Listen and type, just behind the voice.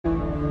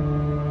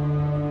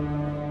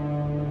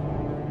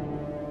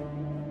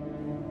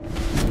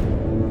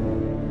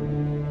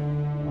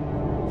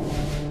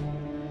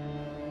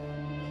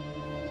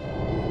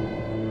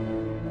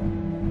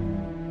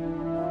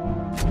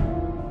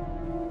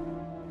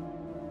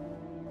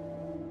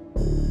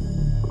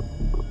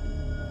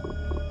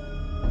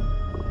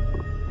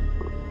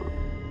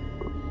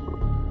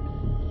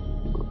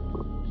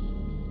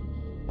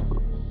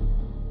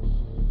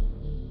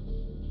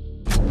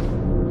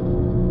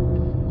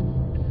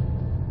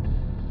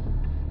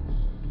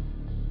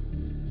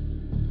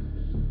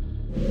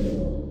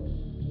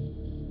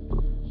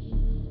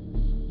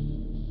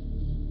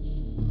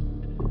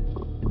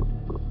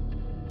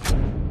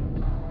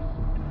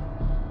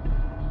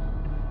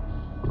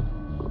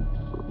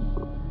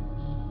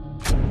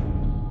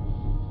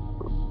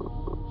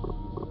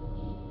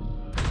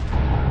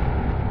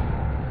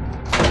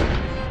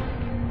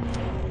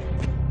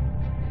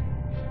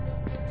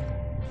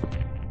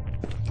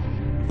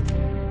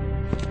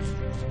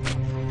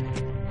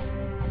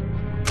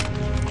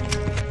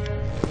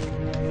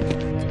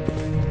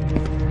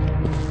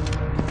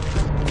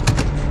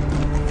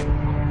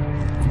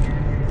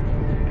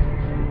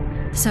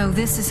So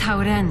this is how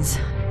it ends.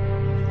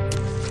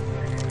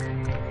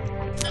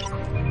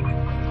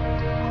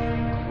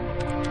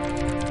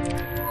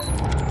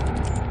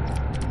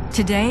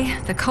 Today,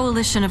 the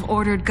coalition of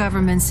ordered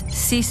governments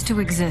ceased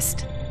to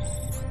exist.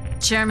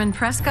 Chairman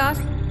Prescott,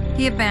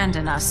 he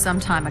abandoned us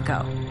some time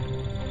ago.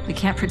 We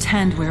can't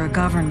pretend we're a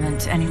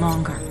government any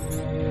longer.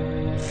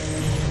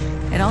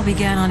 It all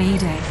began on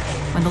E-Day,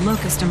 when the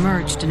Locust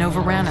emerged and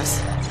overran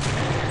us.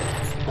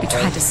 We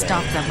tried to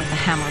stop them with the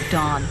Hammer of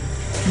Dawn,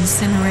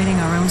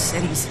 incinerating our own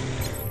cities,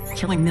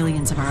 killing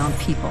millions of our own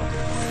people.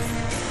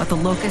 But the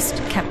Locust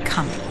kept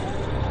coming.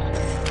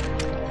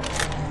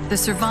 The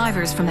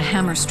survivors from the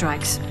Hammer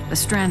strikes, the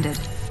Stranded,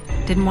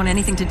 didn't want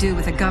anything to do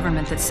with a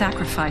government that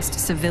sacrificed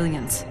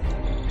civilians.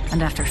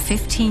 And after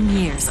 15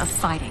 years of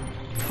fighting,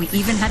 we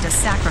even had to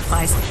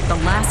sacrifice the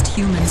last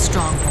human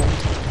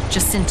stronghold,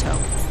 Jacinto.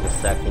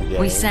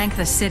 We sank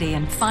the city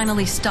and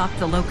finally stopped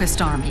the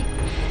Locust army.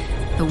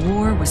 The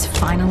war was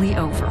finally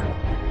over.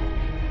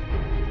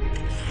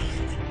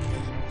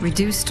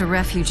 Reduced to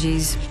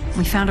refugees,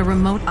 we found a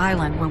remote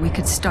island where we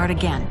could start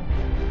again.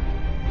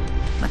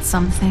 But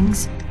some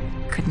things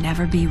could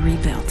never be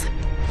rebuilt.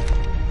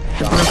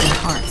 The broken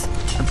hearts,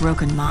 the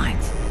broken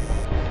minds.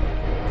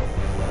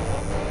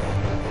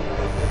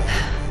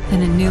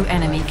 Then a new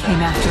enemy came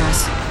after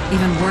us,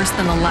 even worse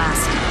than the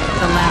last,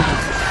 the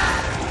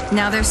Lambent.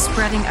 Now they're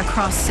spreading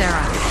across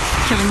Serra,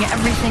 killing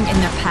everything in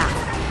their path.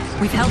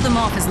 We've held them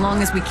off as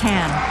long as we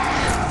can.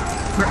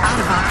 We're out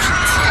of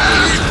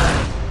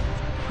options.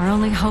 Our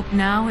only hope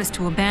now is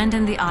to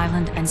abandon the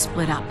island and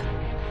split up.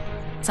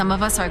 Some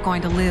of us are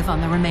going to live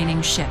on the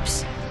remaining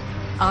ships.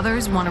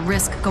 Others want to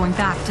risk going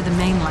back to the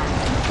mainland.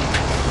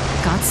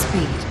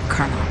 Godspeed,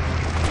 Colonel.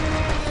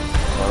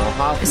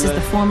 This is the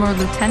former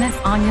Lieutenant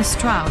Anya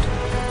Stroud,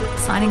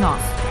 signing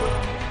off.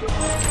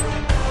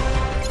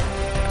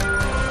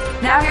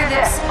 Now hear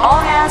this. All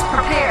hands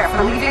prepare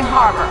for leaving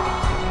harbor.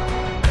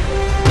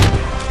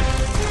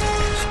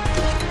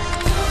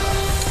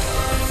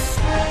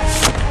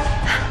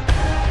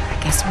 I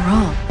guess we're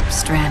all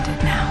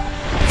stranded now.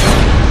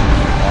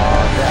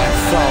 Oh, that's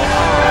so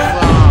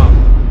awesome!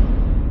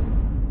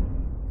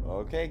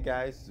 Okay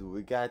guys,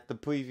 we got the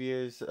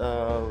previous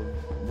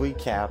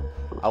recap.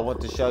 I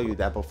want to show you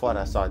that before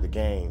I start the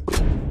game.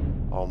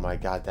 Oh my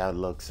god, that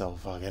looks so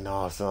fucking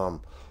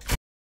awesome.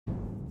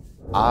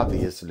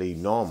 Obviously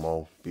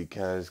normal,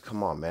 because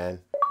come on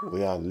man,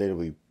 we are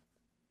literally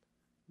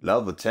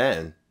level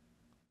 10.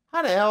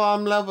 How the hell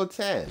I'm level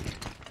 10?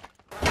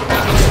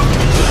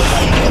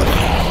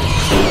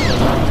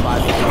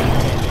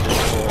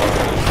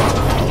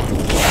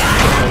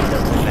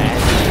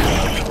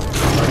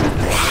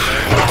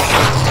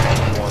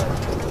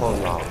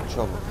 Hold on,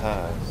 trouble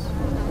pass.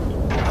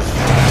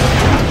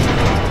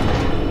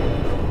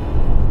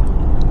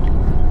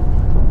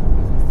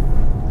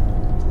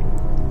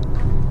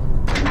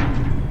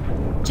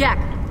 Jack,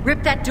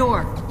 rip that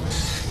door.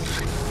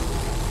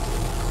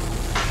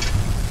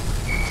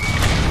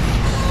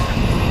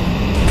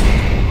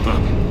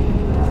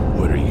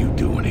 What are you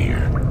doing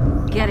here?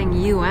 Getting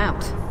you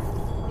out.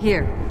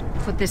 Here,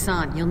 put this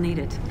on. You'll need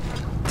it.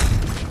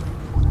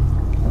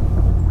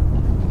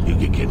 You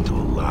could get into a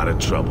lot of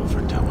trouble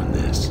for doing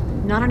this.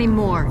 Not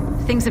anymore.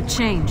 Things have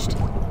changed.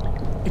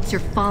 It's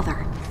your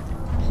father.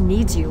 He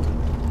needs you.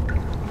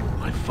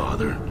 My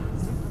father?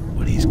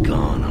 But he's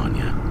gone,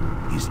 Anya.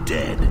 He's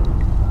dead.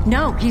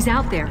 No, he's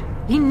out there.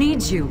 He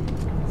needs you.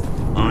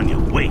 Anya,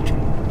 wait.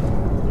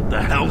 What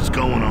the hell's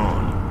going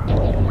on?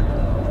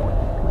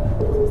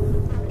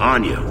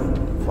 Anya.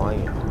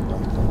 Fine.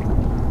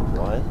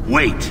 What?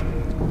 Wait!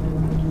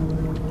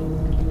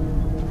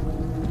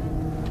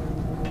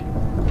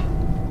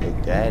 Your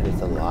dad is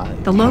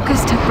alive. The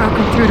Locust have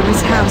broken through to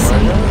his house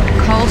and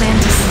called in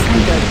to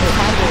send him.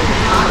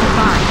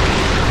 Goodbye.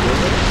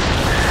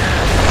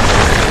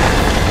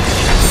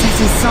 Says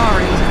he's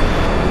sorry.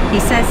 He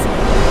says...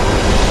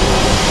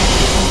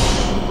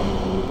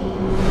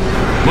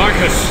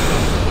 Marcus,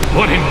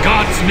 what in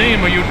God's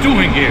name are you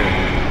doing here?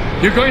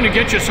 You're going to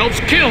get yourselves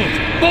killed,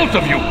 both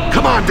of you!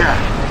 Come on, Dad!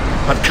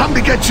 I've come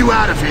to get you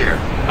out of here!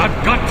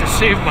 I've got to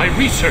save my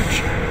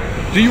research.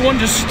 Do you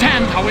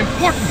understand how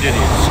important it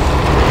is?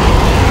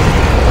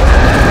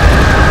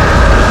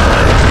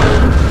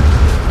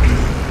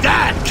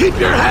 Dad, keep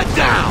your head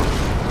down!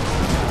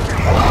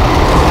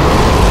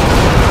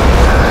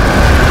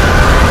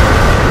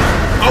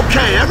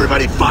 Okay,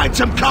 everybody find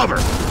some cover!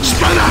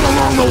 Spread out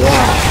along the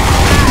wall!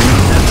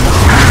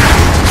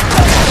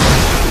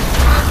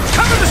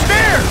 Cover the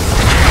stairs!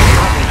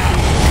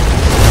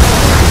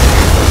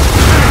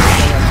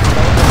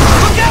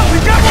 Look out!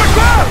 We've got more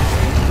crowd!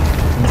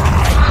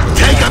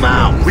 Take him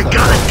out! We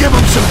gotta give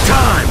him some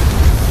time!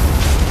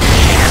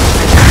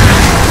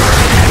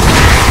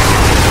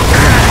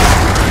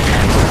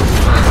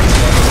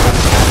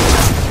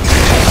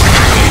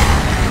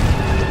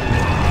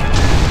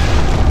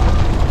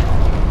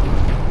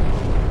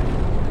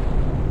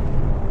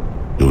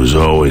 It was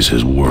always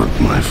his work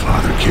my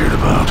father cared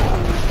about.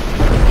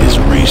 His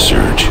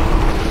research.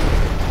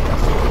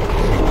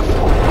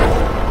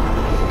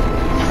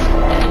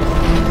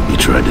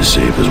 to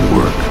save his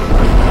work.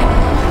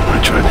 I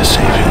tried to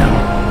save him.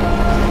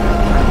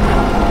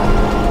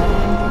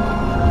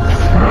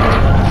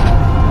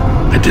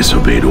 I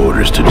disobeyed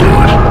orders to do it.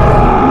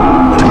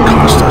 And it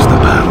cost us the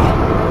battle.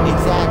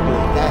 Exactly.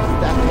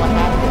 That's what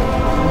happened.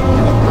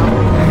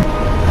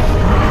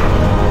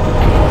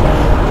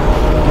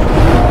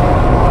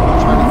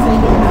 Trying to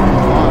save him from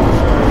the father.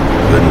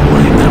 Couldn't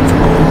blame them for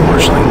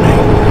court-martialing me.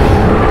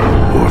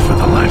 Or for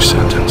the life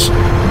sentence.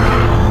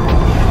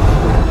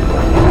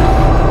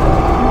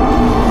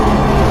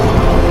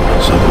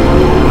 So the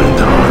war went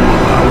on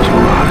while I was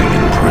rotting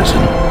in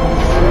prison.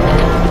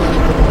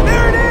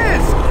 There it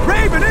is!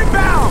 Raven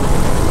inbound!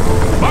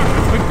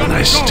 Marcus, we've got And I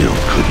to go. still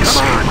couldn't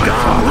save my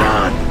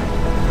father.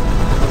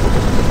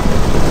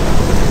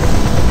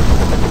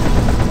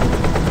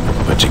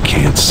 But you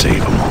can't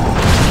save them all.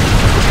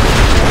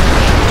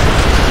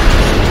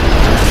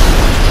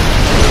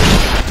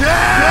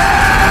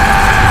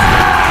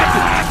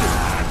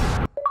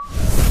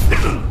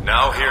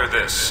 Now hear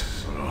this.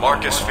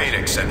 Marcus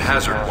Phoenix and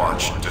Hazard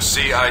Watch to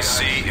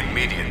CIC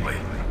immediately.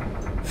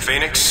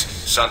 Phoenix,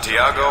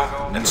 Santiago,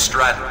 and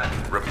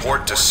Stratton,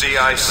 report to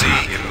CIC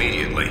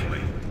immediately.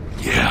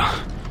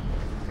 Yeah.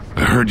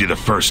 I heard you the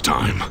first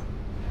time.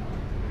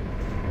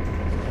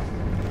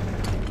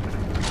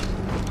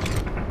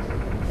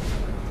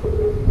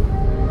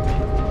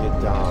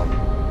 Get down.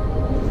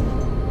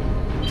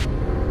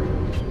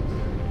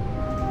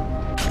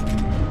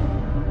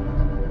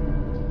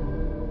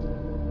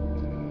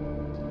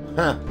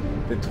 Huh.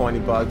 The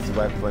 $20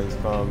 reference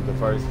from the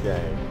first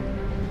game.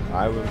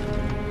 I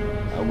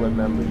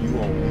remember you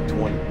owe me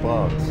 $20.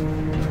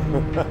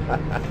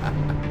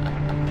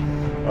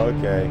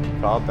 Okay,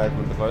 call back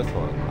from the first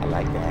one. I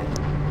like that.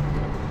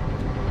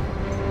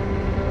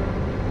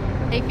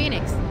 Hey,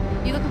 Phoenix,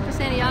 you looking for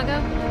Santiago?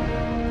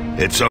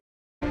 It's up.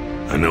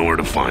 I know where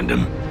to find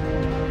him.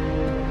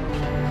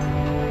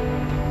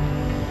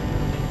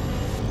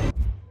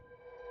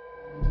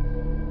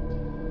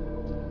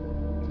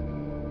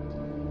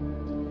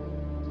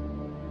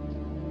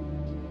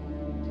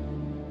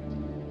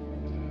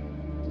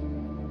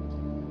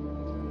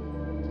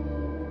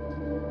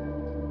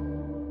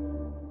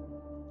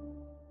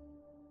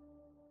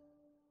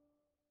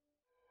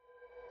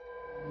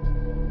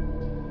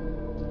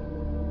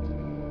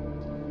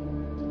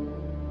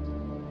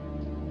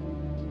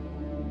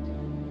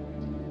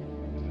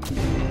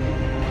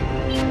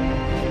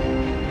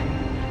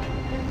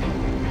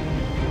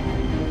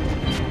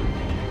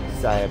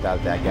 Sorry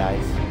about that,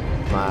 guys.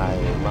 My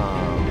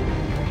mom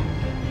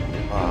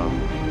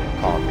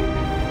called me.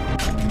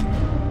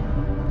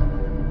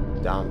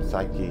 Dom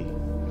Psyche.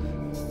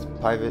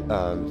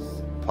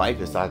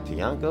 Private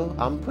Santiago?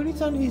 I'm pretty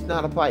certain he's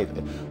not a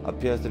private.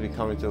 Appears to be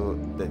coming to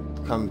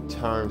come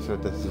terms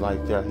with this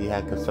right there. He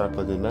had concern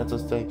for the mental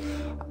state.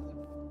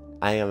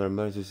 I am an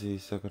emergency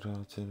secretary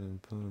and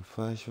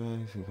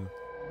flashbacks.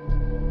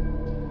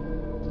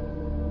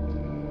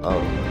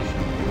 Oh,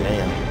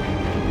 damn.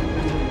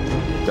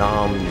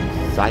 Dom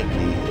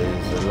Psyche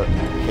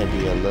can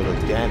be a little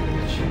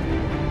damaged.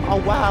 Oh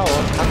wow!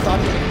 I thought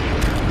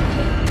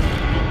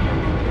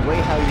the way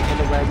how you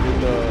interact with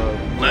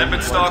the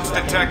Lambent stocks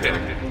detected.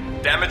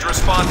 Damage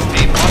response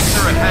team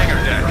muster at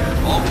hangar deck.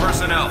 All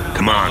personnel.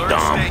 Come on, Alert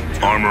Dom.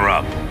 state. Armor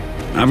up.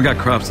 I've got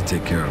crops to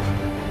take care of.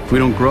 If we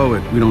don't grow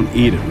it, we don't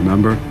eat it,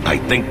 remember? I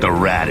think the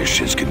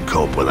radishes can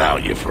cope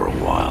without you for a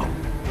while.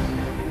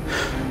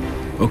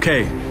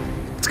 Okay,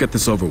 let's get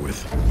this over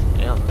with.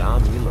 Damn,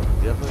 Dom, you look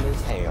different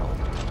as hell.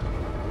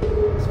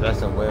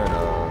 Especially wearing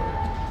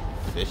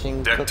a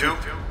fishing Deck cookie. 2,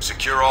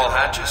 secure all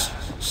hatches.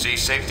 Sea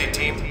safety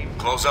team,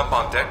 close up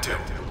on Deck 2.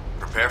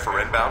 Prepare for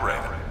inbound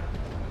Raven.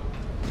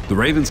 The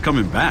Raven's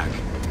coming back.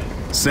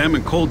 Sam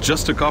and Cole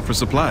just took off for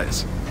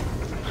supplies.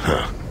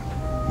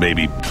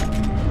 Maybe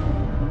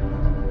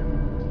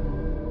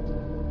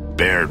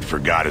Baird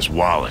forgot his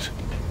wallet.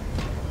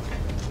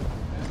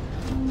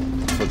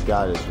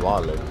 Forgot his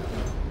wallet.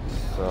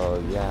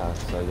 So yeah,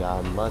 so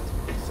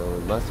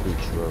it must be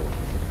true.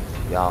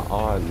 Y'all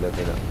are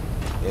living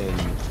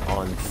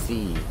on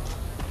sea,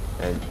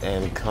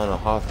 and Connor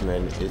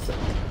Hoffman is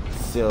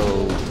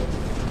still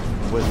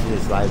with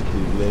his life to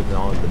live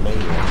on the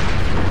mainland.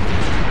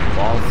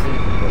 All sea,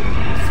 but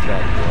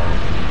respect, bro.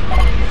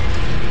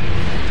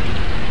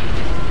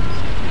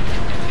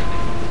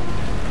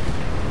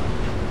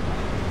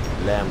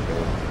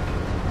 Lambert.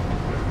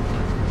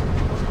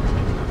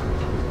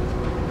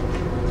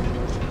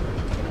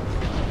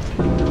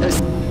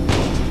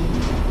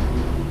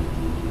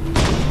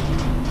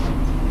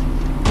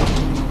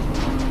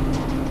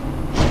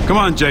 Come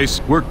on,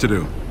 Jace, work to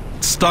do.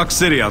 It's Stock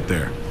City out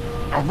there.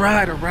 All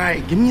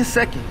right. Give me a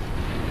second.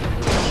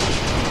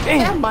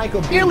 Damn,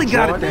 Michael B. barely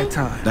got it Jordan? that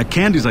time. That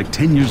candy's like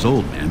 10 years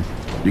old, man.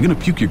 You're gonna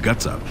puke your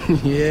guts out.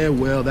 Yeah,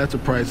 well, that's a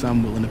price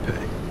I'm willing to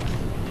pay.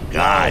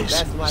 Guys,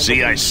 that's Michael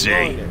B. CIC,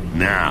 Jordan.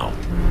 now.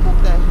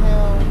 What the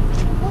hell?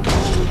 What the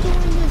hell are we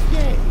doing in this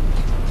game?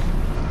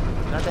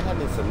 Not to have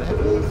any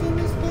celebrities in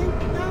this game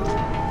now?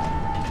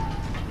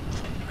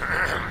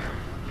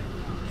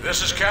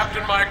 This is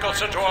Captain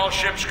Michelson to all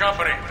ship's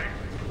company.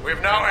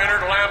 We've now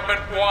entered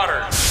Lambent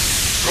waters.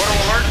 Go to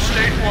Alert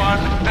State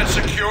 1 and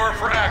secure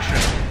for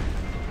action.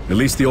 At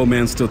least the old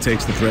man still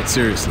takes the threat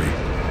seriously.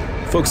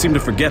 Folks seem to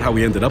forget how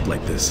we ended up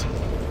like this.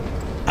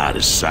 Out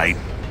of sight,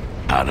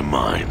 out of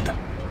mind.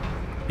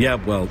 Yeah,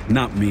 well,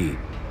 not me.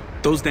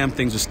 Those damn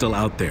things are still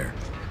out there,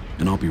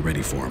 and I'll be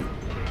ready for them.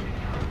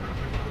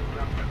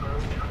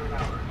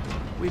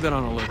 We've been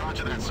on alert.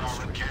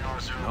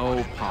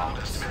 No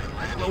problems.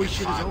 Blowy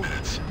shit is over.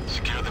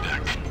 Secure the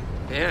deck.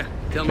 Yeah,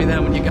 tell me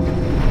that when you got...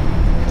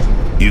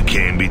 You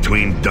came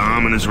between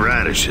Dom and his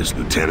radishes,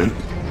 Lieutenant.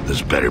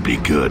 This better be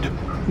good.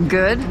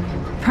 Good?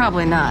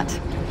 Probably not.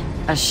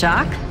 A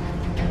shock?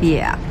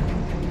 Yeah.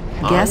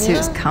 Guess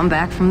who's come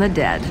back from the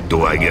dead?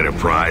 Do I get a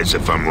prize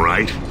if I'm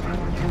right?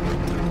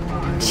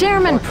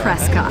 Chairman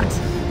Prescott.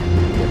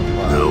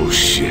 No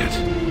shit.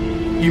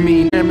 You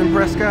mean Chairman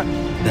Prescott?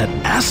 That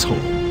asshole!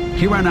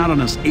 He ran out on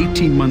us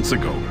 18 months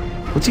ago.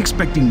 What's he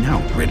expecting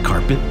now, red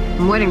carpet?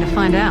 I'm waiting to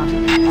find out.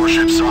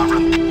 Warship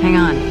Sovereign. Hang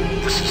on.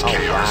 This is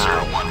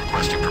KR-01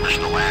 requesting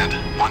permission to land.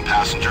 One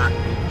passenger,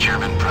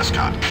 Chairman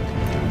Prescott.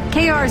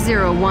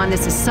 KR-01,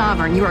 this is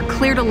Sovereign. You are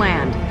clear to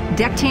land.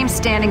 Deck team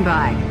standing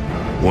by.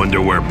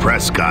 Wonder where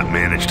Prescott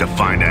managed to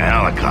find a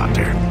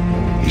helicopter.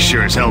 He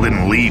sure as hell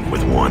didn't leave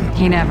with one.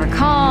 He never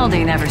called,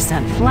 he never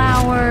sent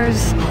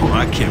flowers. Oh,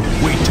 I can't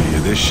wait to hear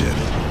this shit.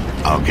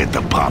 I'll get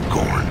the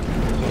popcorn.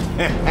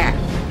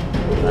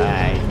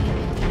 Right.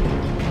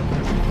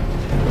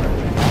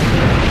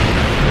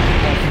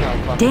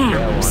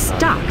 Damn,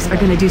 stocks are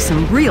gonna do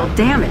some real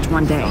damage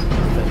one day. Oh,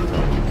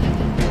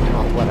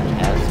 what an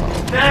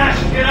asshole.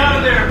 Dash, get out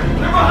of there!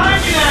 They're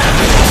behind you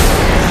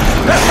now!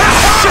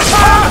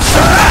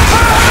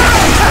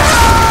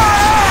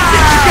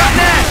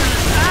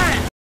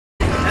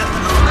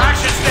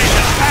 Action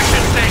station!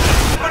 Action station!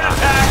 Open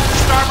attack!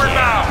 Starboard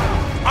bow!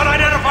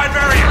 Unidentified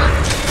variant!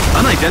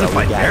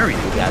 Unidentified We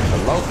variant? got the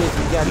locusts,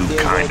 we got New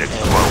the kind of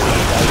glowing.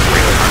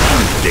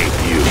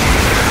 Debut.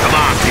 Come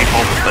on,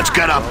 people. Let's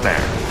get up there.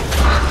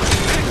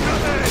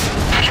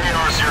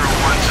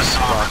 KR-01 to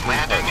Sovereign.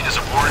 Landing is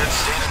aborted.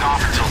 Standing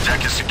off until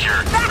deck is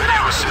secured. Ready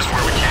to assist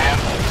where we can.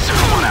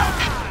 01 out.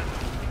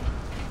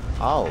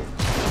 Oh.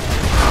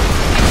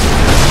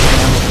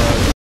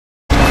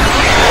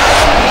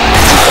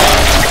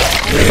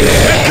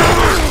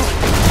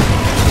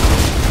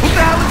 What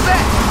the hell is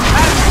that?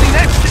 I haven't seen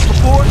that shit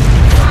before.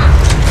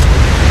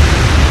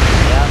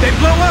 They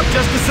blow up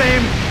just the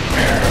same.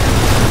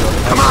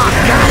 Come on,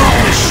 get him off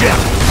the ship.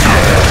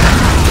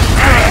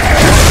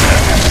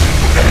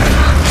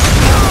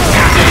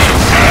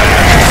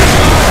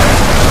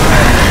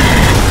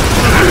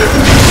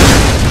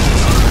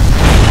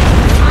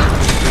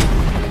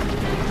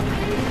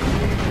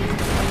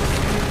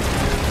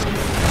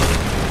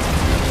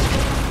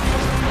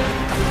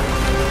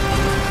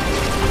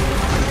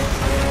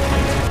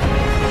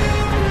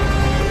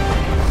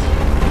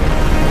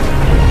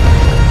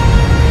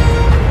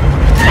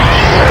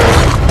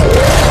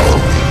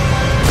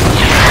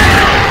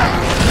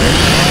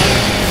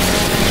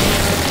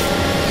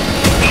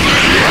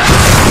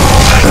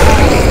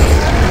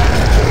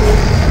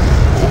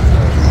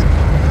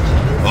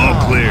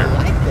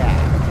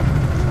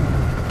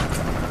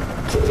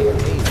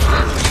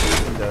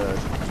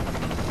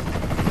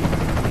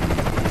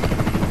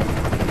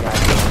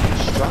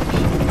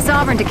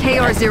 Sovereign to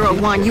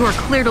KR-01, you are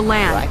clear to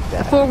land. Like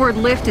that. The forward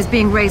lift is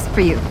being raised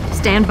for you.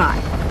 Stand by.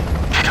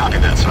 Copy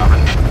that, Sovereign.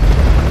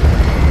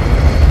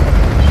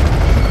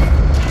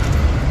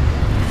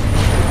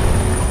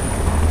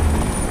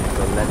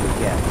 So let me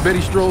guess.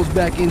 Betty strolls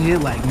back in here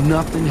like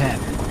nothing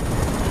happened.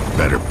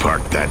 Better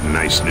park that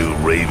nice new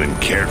Raven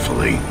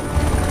carefully.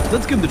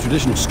 Let's give him the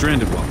traditional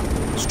stranded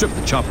welcome. Strip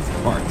the chopper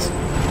for parts.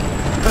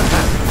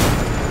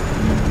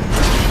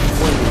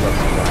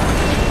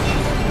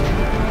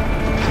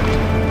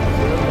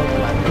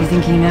 You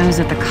think he knows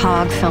that the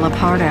cog fell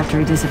apart after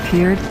he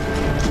disappeared?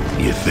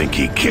 You think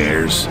he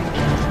cares?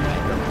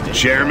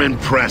 Chairman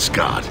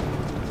Prescott,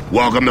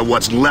 welcome to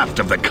what's left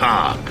of the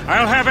cog.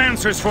 I'll have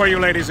answers for you,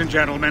 ladies and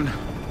gentlemen.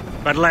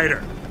 But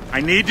later.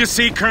 I need to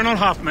see Colonel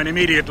Hoffman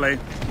immediately.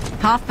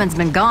 Hoffman's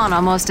been gone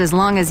almost as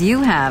long as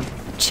you have,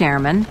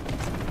 Chairman.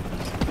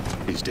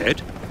 He's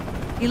dead?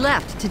 He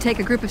left to take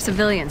a group of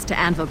civilians to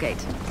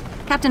Anvilgate.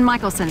 Captain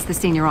Michelson's the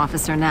senior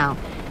officer now.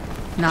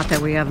 Not that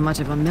we have much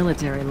of a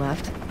military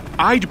left.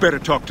 I'd better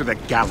talk to the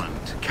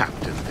gallant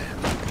captain then.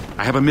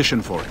 I have a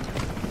mission for him.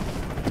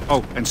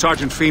 Oh, and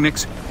Sergeant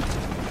Phoenix,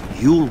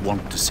 you'll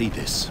want to see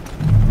this.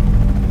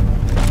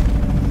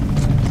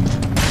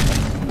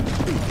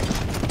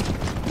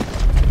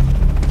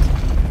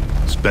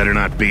 This better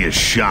not be a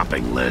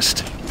shopping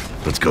list.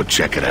 Let's go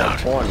check it out.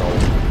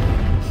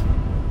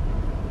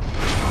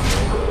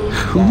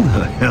 Who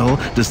the hell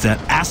does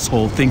that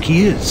asshole think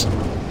he is?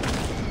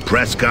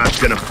 Prescott's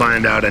gonna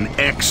find out an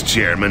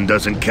ex-chairman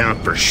doesn't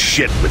count for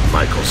shit with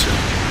Michelson.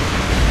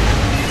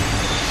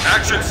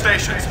 Action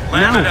stations.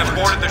 Landed and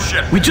boarded the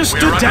ship. We just are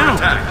stood under down.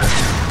 attack.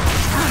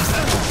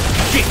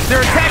 Shit, they're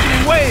attacking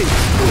in waves.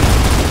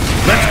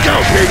 Let's go,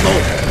 people!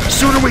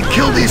 Sooner we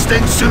kill these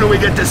things, sooner we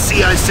get to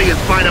CIC and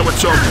find out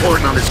what's so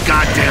important on this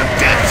goddamn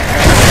desk.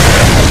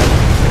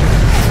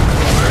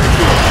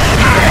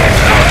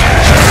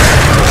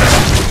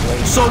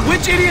 So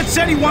which idiot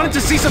said he wanted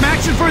to see some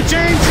action for a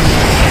change?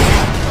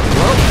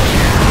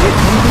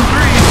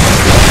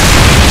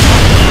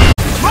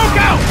 Smoke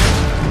out!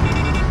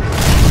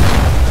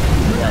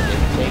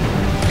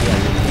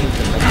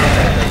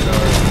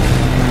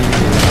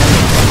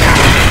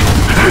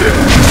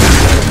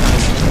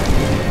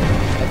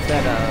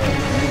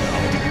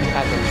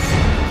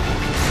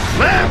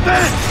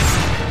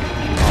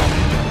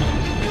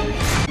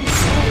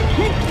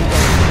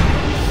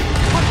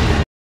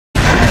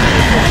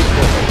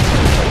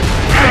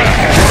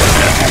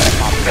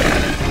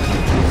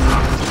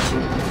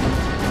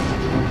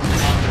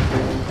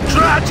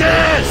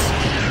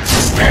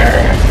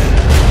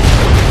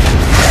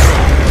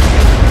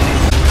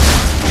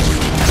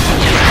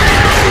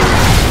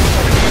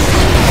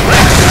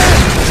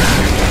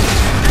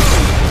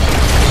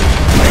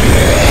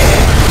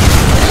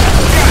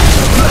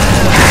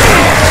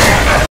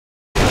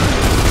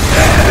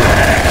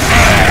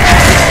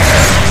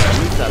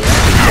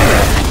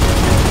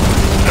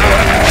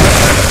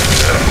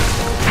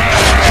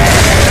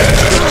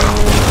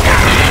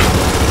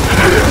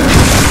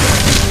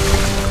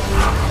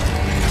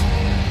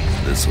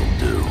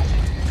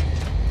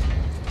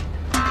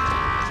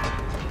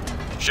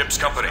 Ship's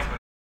company.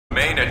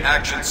 Remain at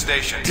action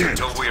stations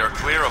until we are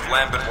clear of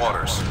Lambent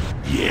waters.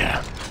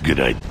 Yeah, good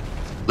idea.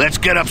 Let's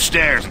get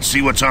upstairs and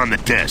see what's on the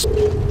desk.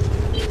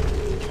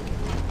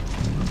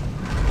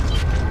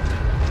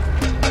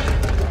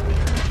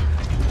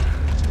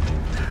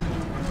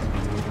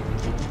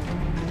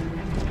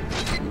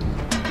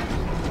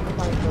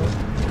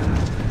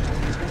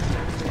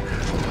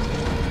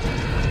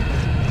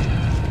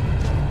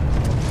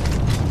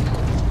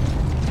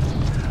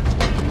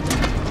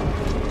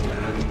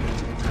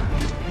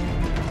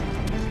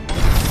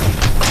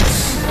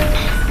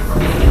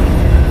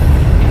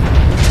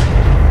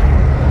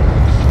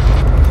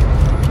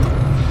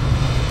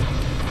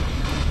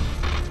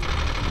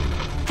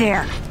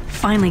 There.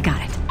 Finally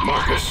got it.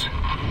 Marcus,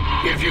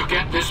 if you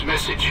get this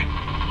message,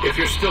 if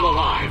you're still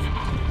alive,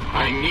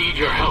 I need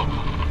your help.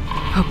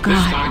 Oh, God.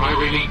 This time I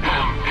really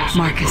am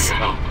asking Marcus. for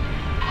your help.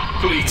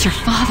 Please. It's your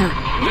father.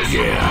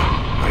 Listen.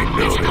 Yeah, I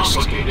It's noticed.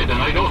 complicated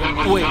and I don't have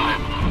much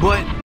time.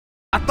 But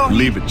I thought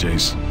Leave it,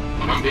 Jace.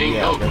 I'm being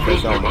held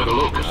prisoner by the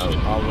Locust.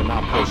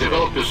 I've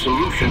developed a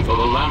solution for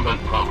the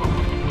Lambent problem.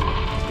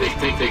 They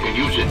think they can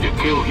use it to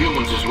kill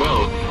humans as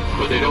well,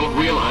 but they don't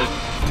realize...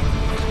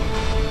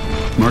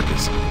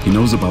 Marcus, he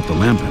knows about the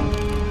Lambent.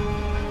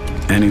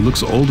 And he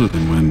looks older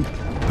than when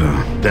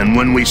Than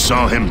when we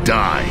saw him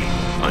die.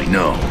 I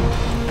know.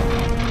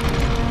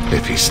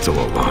 If he's still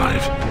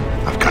alive,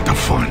 I've got to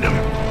find him.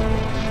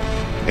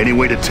 Any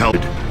way to tell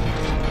it?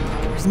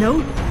 There's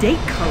no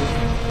date code.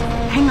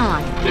 Hang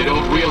on. They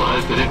don't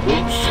realize that it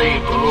won't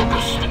save the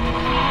Locust.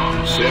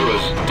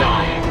 Sarah's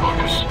dying,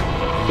 Marcus.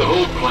 The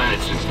whole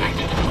planet's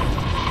infected.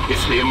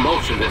 It's the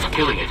emotion that's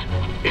killing it.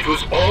 It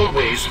was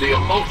always the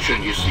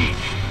emotion, you see,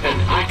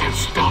 and I can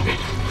stop it.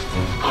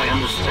 I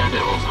understand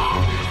it all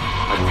now.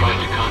 I've tried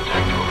to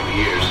contact her over the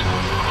years,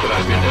 but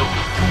I've been ill.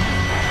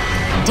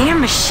 Damn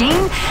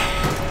machine?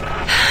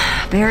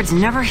 Baird's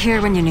never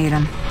here when you need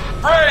him.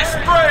 Brace!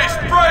 Brace!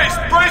 Brace!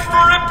 Brace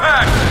for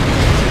impact!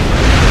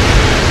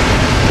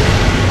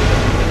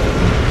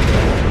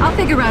 I'll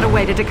figure out a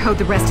way to decode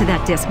the rest of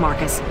that disc,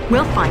 Marcus.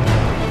 We'll find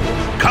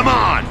it. Come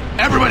on!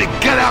 Everybody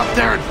get out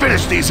there and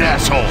finish these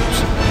assholes!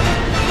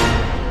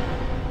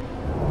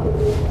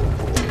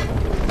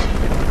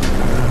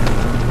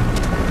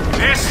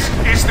 This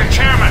is the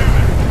chairman.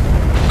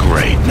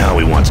 Great, now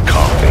he wants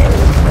coffee.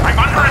 I'm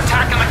under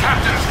attack in the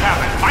captain's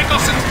cabin.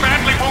 Michelson's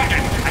badly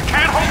wounded. I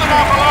can't hold him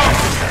off alone.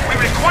 We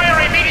require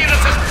immediate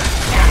assistance.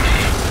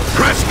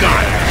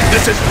 Prescott,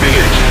 this is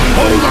Phoenix.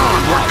 Hold on,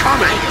 we're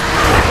coming.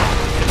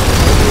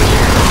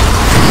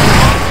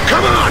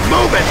 Come on,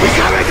 move it. We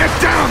gotta get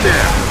down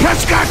there.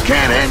 Prescott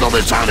can't handle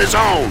this on his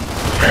own.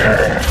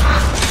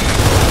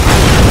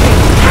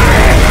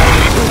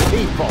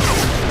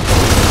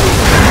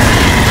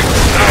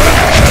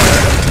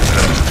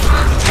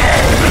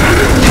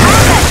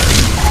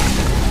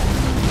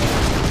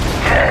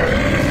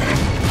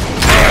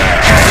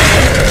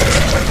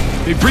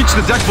 They breached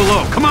the deck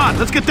below. Come on,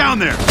 let's get down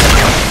there.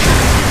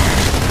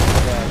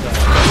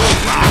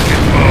 Lock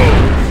and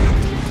move.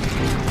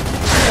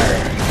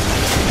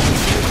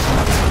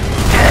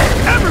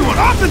 Everyone,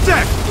 off the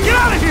deck! Get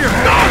out of here!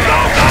 Go, go,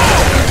 go!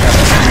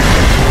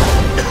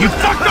 You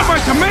fucked up my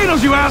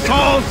tomatoes, you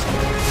assholes!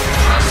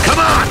 Come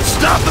on,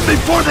 stop them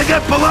before they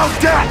get below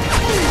deck!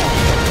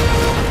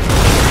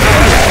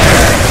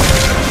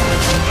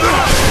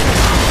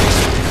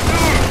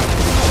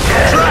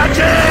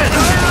 Tragic!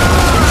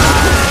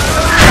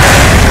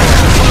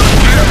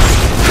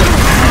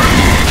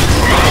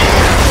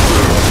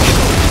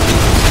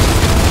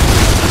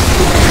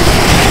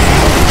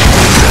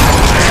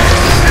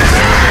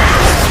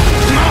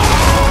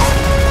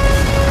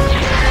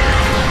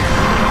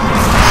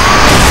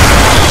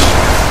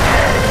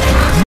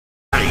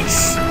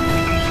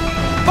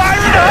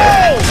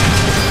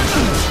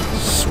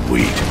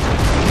 feet.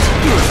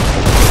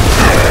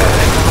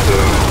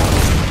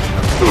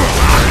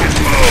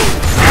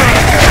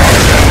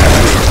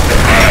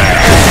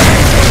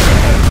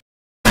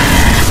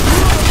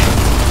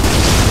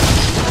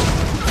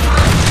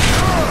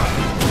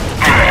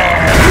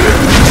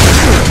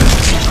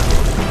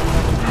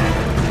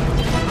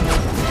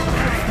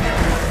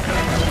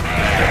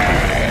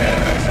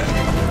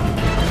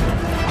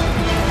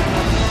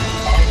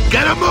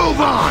 Get a move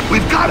on!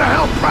 We've got to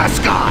help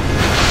Prescott!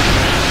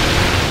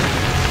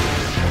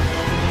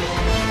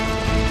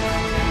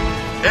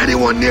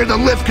 Anyone near the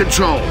lift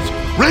controls?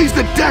 Raise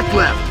the deck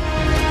lift!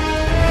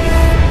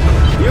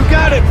 You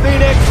got it,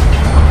 Phoenix!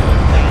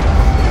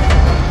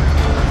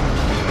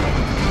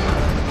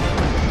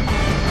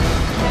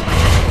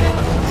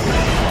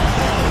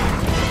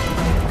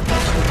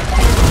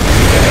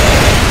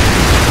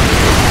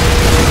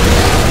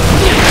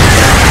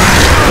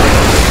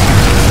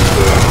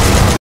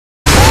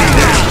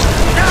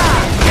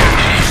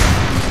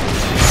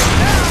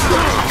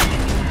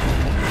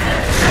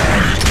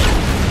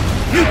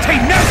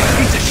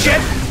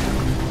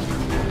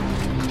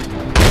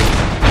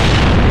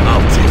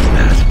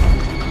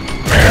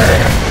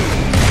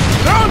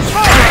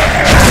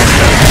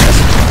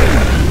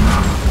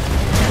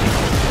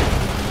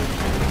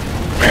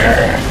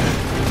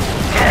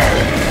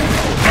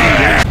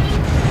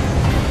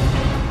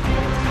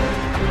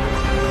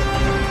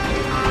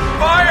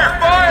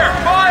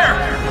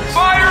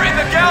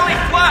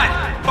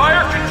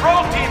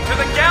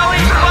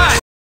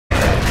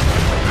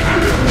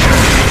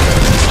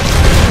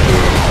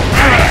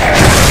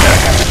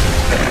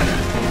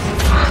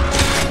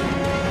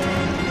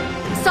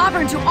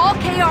 To all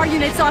KR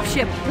units off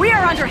ship, we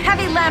are under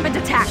heavy Lambent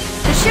attack.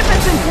 The ship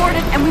has been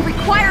boarded and we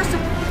require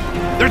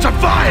support. There's a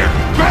fire!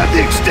 Grab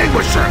the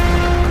extinguisher!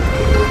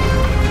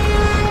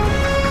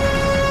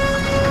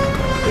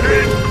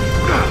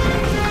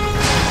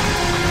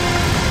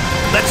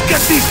 Let's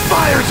get these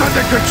fires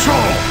under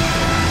control!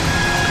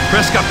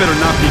 Prescott better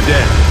not be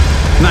dead.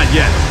 Not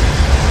yet.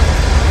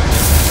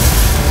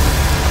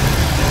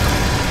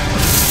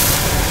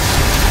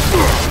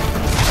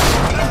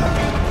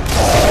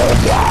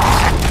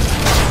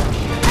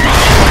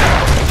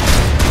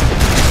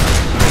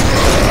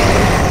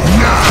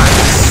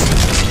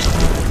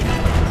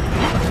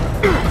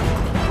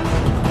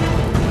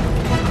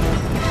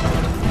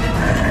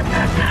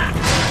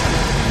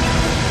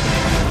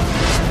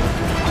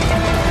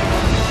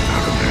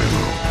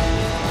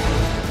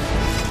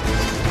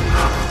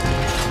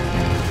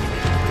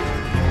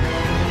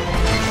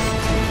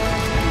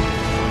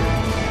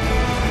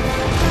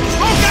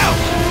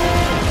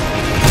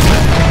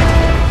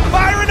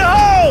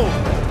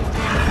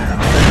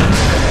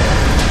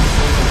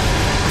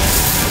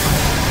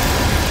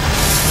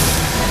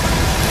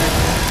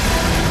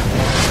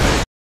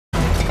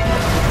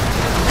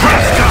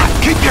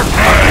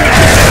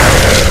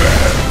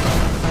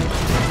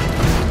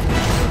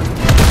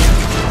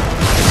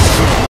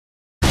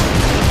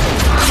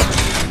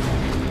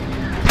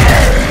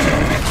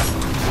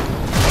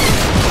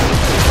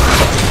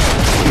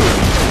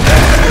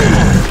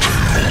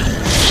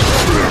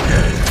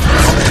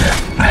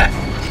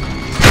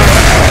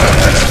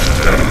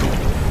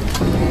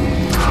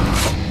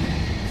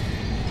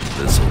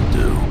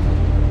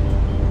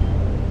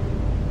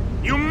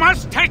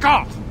 Take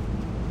off!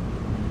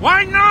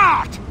 Why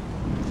not?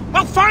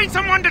 We'll find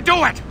someone to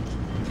do it!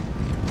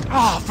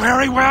 Oh,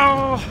 very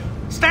well.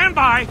 Stand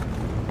by.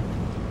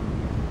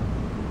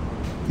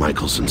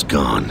 Michelson's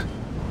gone.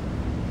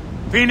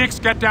 Phoenix,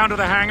 get down to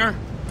the hangar.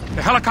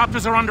 The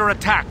helicopters are under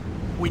attack.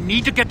 We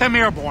need to get them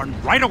airborne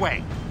right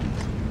away.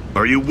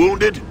 Are you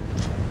wounded?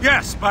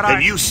 Yes, but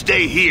Then you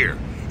stay here,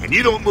 and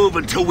you don't move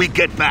until we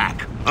get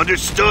back.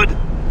 Understood?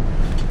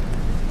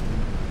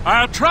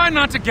 I'll try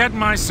not to get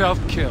myself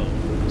killed,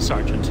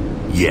 Sergeant.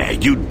 Yeah,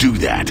 you do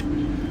that.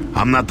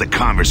 I'm not the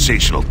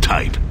conversational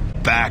type.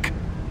 Back,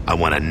 I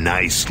want a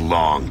nice,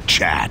 long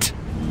chat.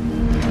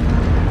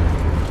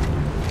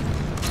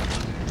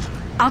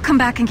 I'll come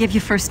back and give you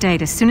first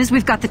aid as soon as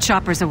we've got the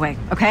choppers away,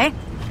 okay?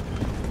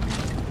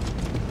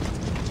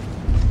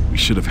 We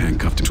should have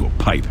handcuffed him to a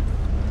pipe,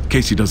 in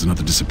case he does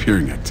another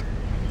disappearing act.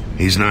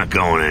 He's not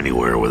going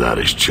anywhere without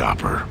his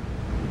chopper.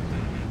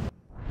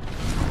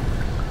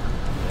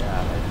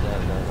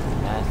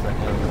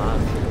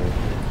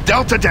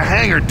 Delta to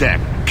hangar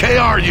deck.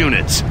 KR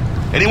units.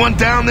 Anyone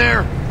down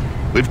there?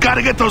 We've got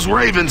to get those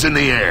Ravens in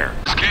the air.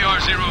 It's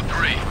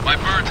KR-03. My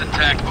bird's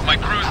intact, but my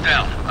crew's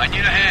down. I need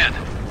a hand.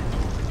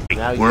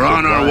 We're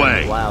on our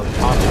way.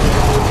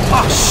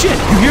 Oh shit!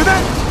 You hear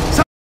that?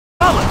 Some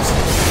olives.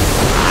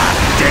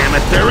 Damn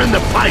it! They're in the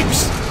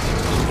pipes.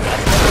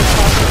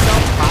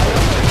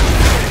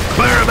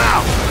 Clear them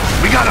out.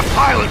 We got a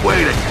pilot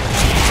waiting.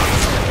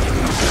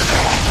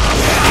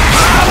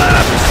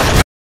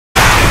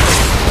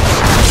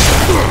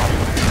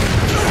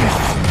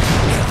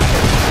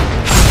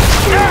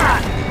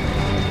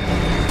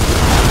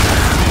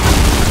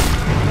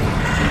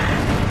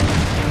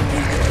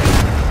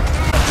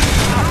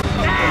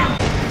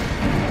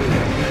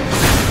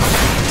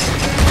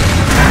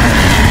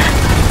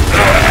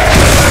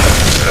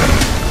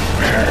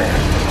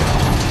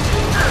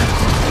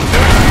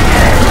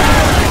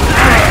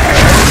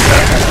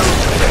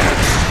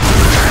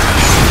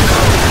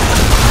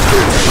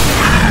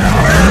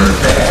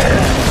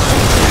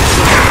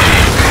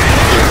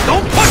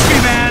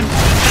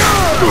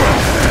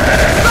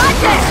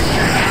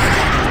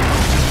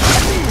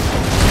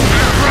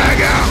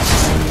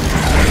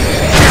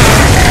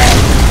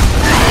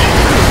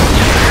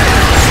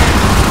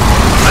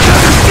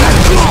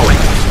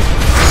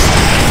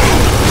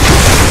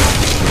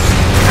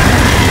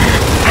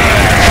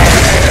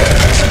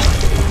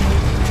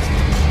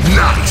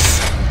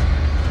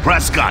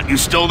 you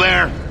still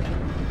there?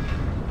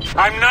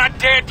 I'm not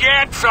dead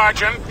yet,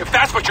 Sergeant, if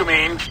that's what you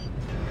mean.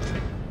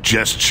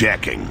 Just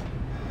checking.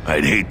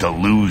 I'd hate to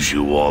lose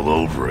you all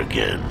over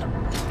again.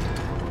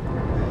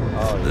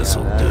 Oh,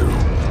 This'll yeah, do.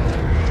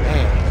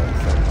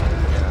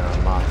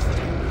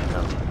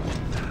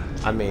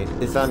 I mean,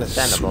 it's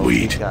understandable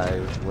Sweet.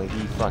 because when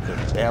he fucking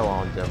bailed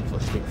on them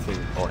for 16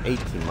 or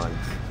 18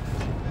 months.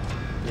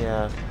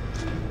 Yeah.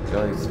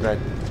 Don't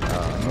expect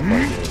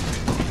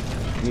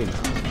you know.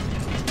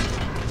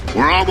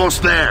 We're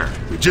almost there.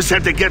 We just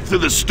have to get through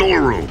the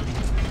storeroom.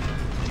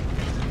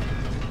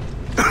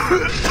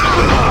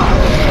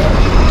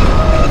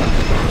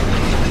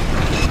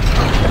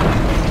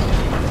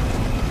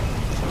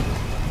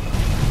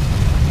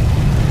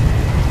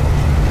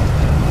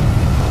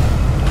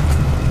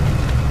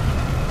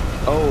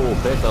 Oh,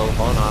 Bizzle,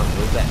 hold on.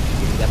 Where's that?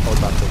 Give me that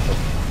photo, Bizzle.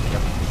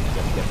 Yep.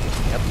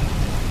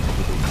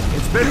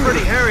 It's been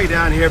pretty hairy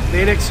down here,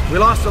 Phoenix. We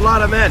lost a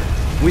lot of men.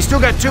 We still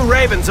got 2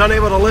 Ravens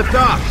unable to lift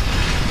off.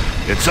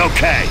 It's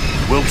okay.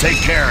 We'll take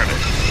care of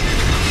it.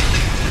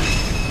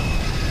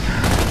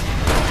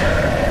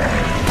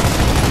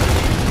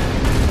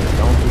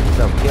 Don't get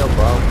yourself killed,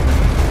 bro.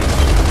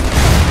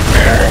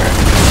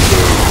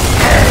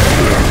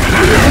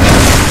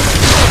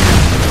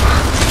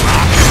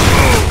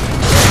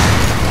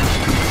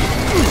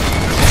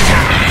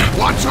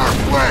 Watch our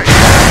flank!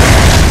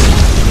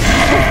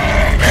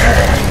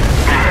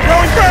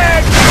 Going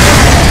back!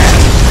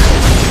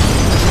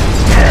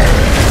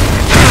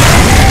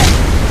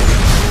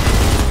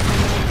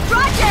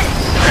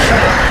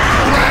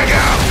 Drag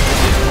out!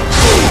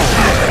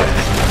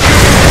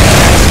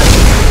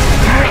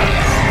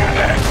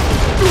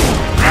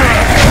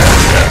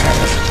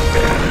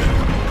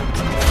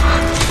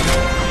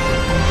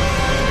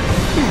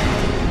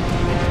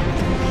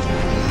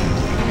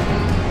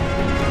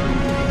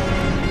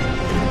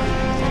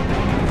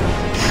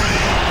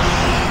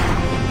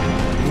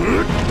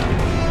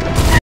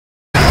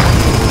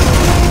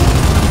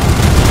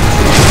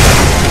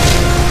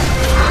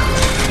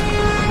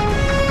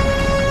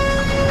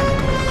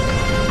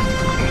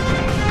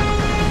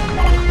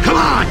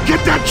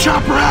 Get that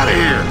chopper out of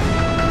here!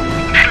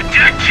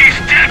 She's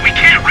dead. We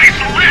can't raise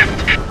the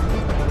lift.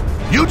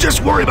 You just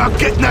worry about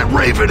getting that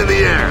Raven in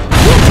the air.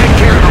 We'll take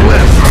care of the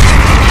lift.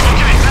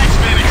 Okay, thanks,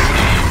 Phoenix.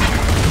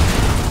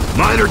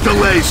 Minor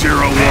delay,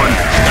 01.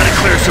 Gotta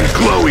clear some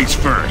glowies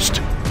first.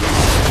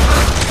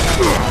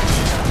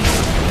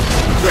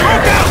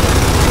 Smoke out!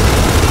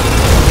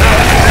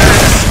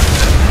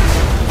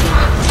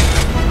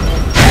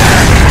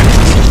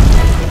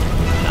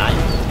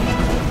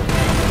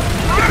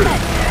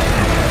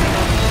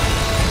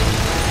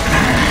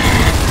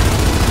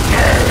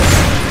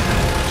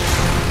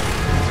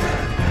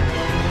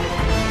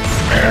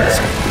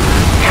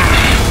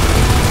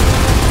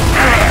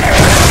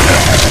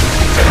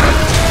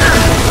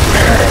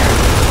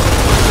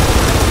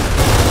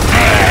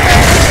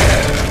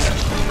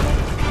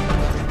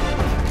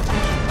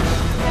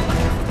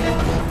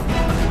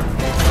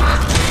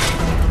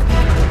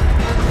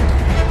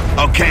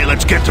 Okay,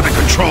 let's get to the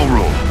control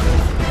room.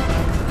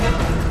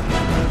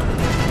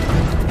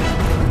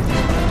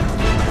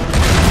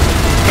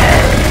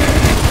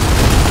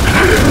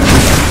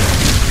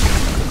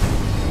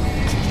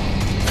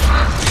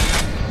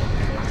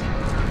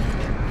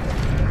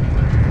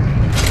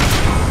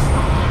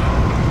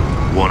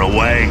 One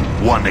away,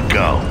 one to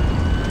go.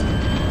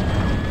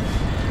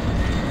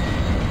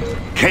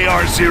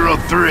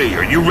 KR-03,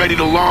 are you ready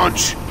to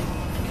launch?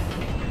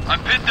 I'm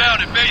pinned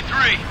down at Bay 3.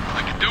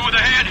 I can do with a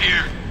hand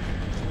here.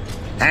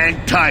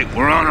 Hang tight,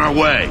 we're on our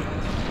way.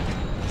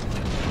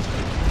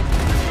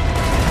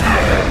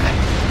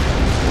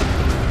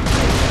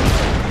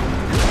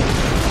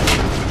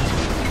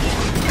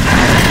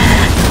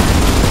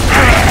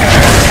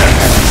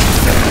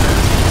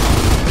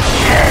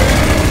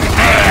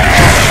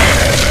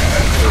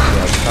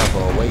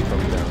 Away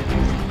from them.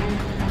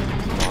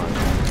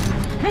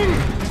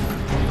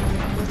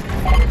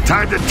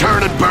 Time to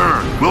turn and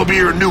burn. We'll be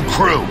your new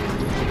crew.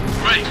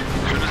 Great.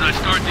 As soon as I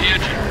start the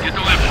engine, get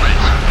the left brakes.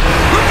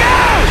 Look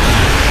out!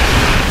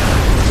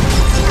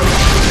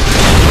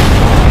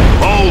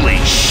 Holy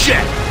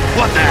shit!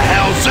 What the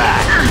hell's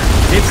that?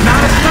 It's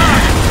not a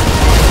stop!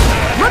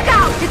 Look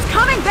out! It's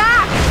coming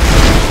back!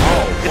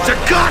 It's a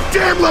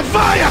goddamn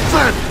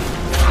Leviathan!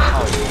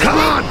 Come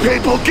on,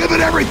 people, give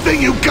it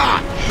everything you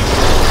got!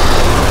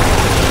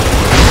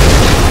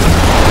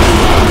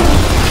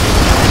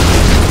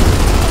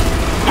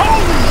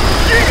 Holy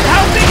shit!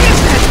 How big is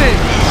that thing?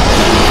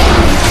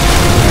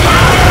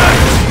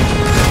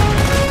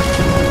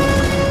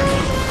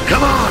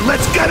 Come on,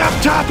 let's get up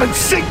top and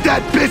sink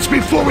that bitch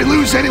before we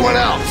lose anyone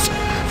else!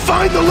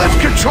 Find the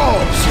lift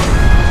controls!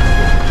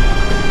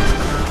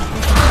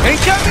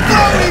 Ain't got the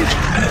glowies!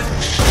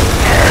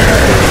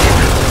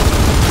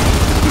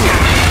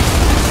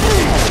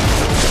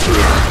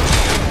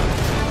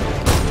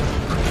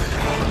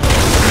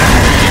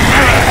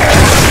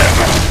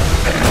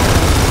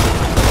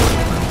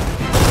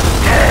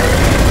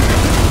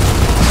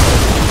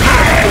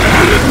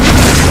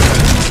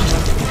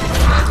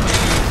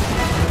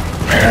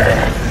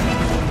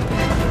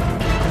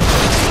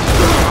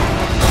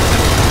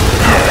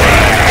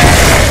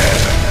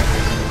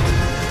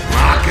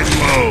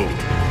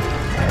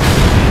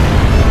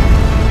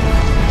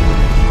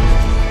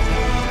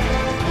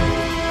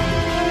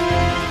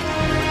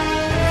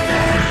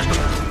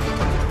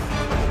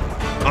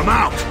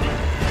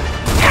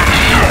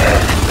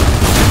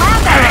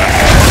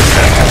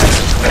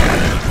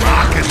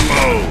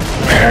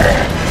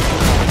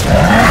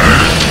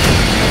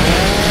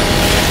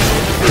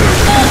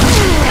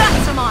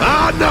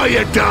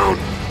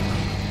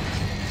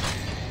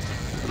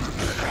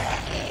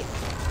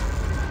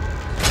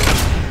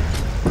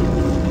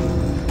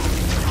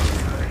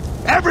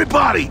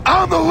 Everybody,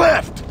 on the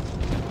left!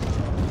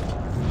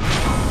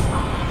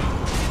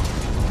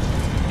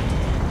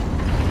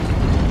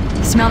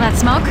 Smell that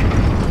smoke?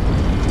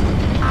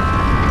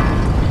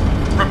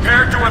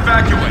 Prepare to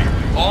evacuate.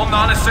 All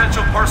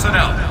non-essential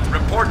personnel,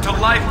 report to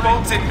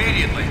lifeboats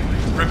immediately.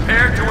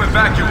 Prepare to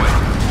evacuate.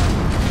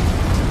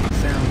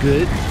 Sound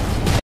good.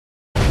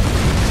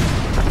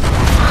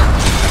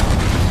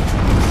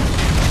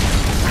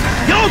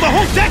 Yo, the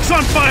whole deck's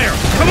on fire!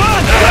 Come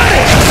on, get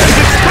it! If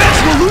it spreads,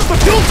 we'll lose the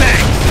fuel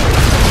tanks!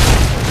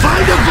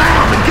 Find a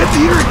valve and get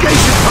the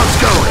irrigation pumps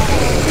going!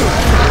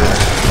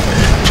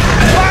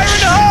 Fire in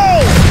the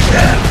hole!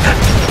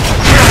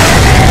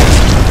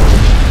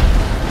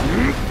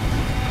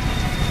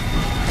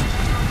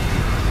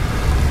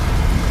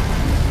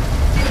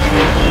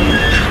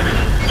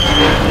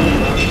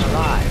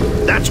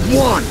 That's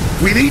one!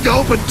 We need to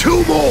open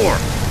 2 more!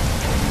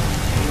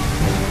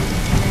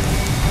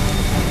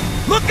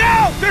 Look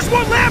out! There's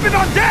one landing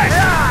on deck!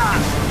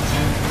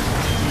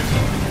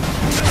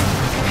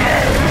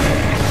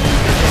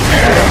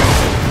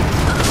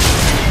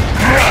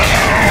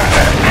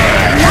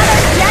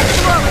 Another deck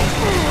rolling!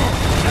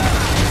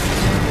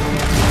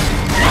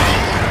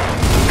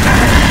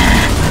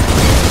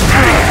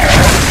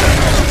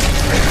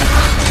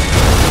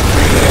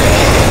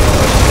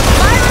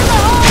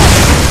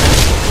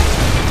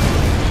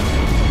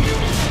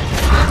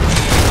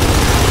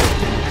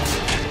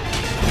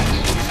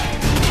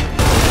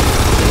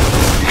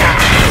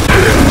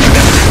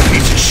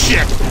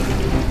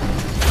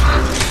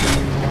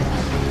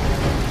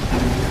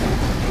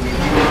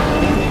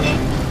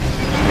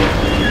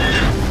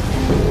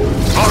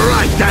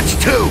 That's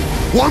 2!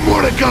 1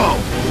 more to go!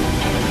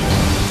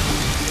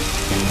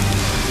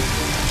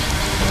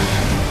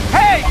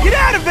 Hey, get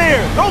out of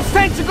there! Those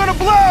tanks are gonna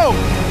blow!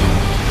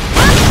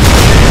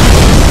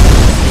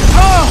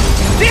 Oh,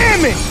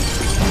 damn it!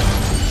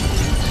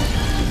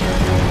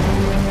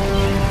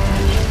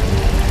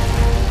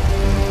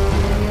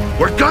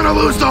 We're gonna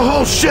lose the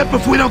whole ship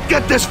if we don't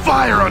get this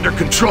fire under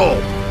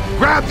control!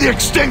 Grab the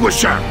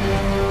extinguisher!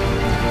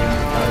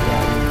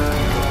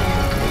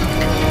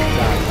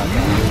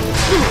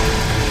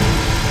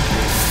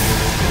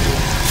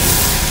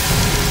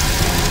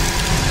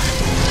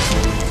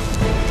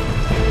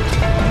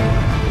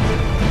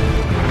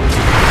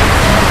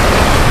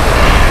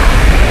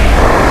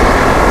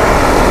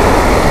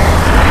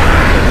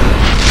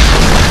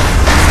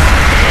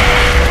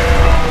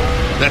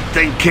 That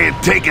thing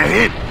can't take a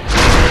hit!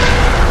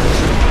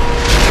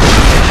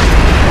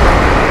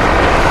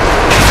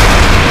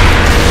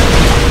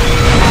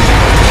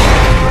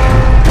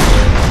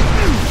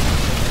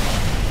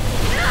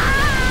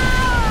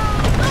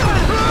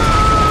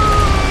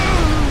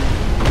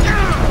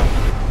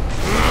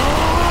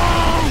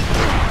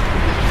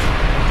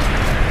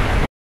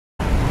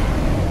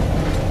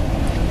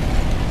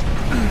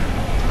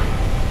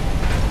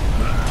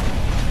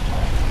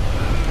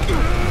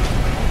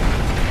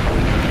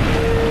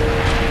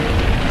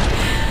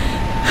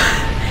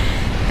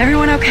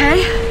 Everyone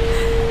okay?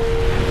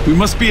 We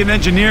must be in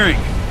engineering.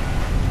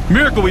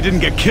 Miracle we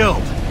didn't get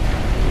killed.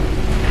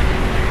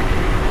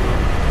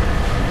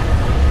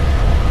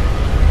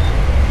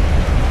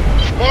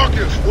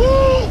 Marcus,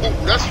 woo!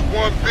 That's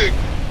one big,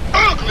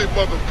 ugly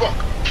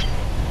motherfucker.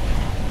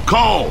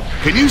 Cole,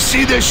 can you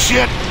see this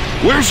shit?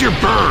 Where's your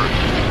bird?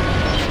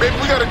 Maybe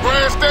we got a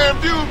grandstand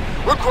view.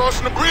 We're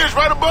crossing the bridge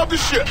right above the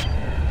ship.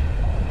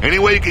 Any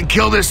way you can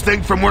kill this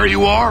thing from where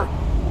you are?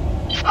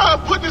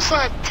 Putting it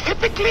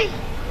scientifically?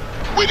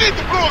 We need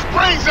to blow his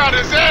brains out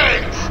of his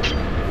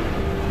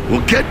ass!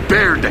 We'll get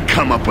Baird to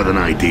come up with an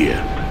idea.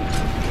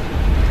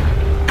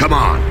 Come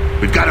on,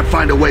 we've got to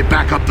find a way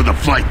back up to the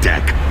flight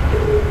deck.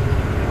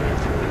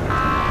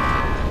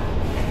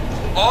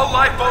 All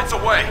lifeboats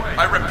away.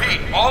 I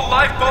repeat, all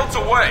lifeboats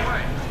away.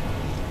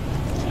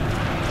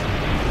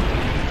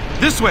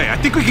 This way, I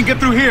think we can get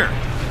through here.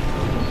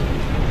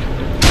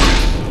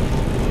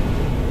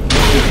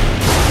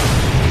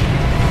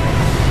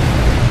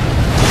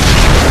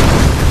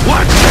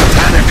 Watch the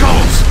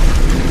tentacles!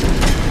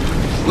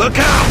 Look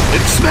out!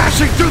 It's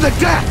smashing through the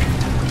deck!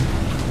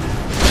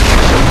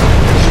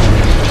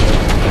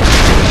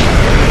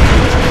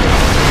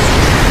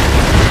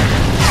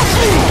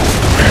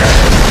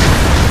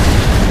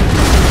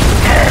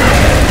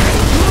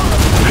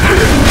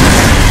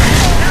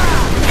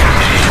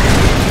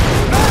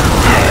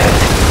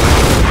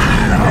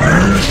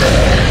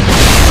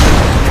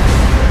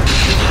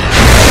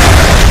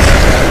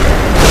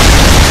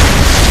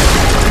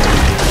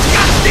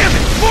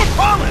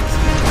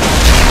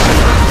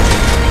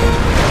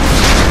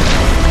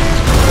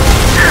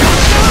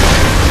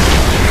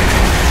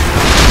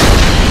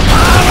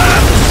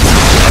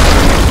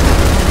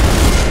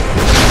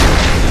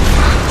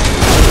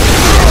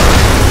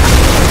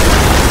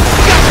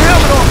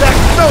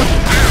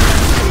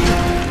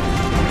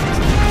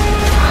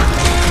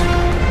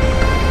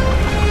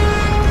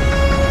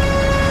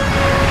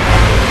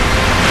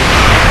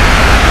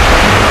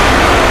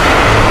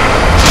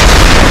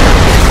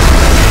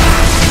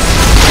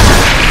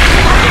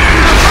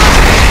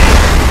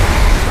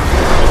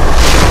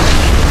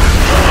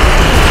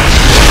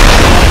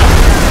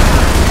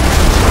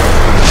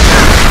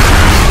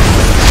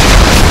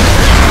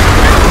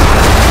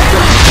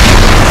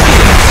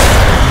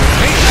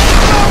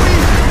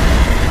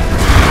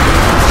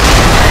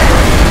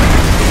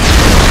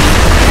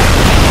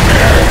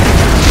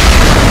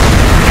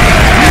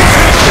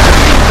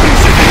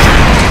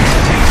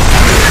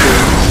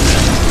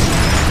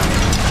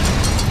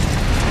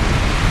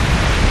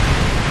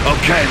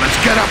 Okay, let's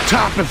get up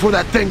top before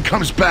that thing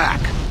comes back.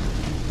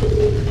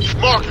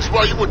 Marcus,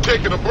 while you were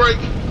taking a break,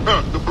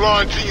 the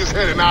blonde genius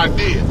had an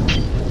idea.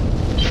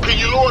 Can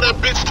you lower that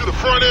bitch to the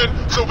front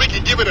end so we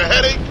can give it a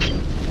headache?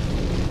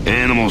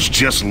 Animals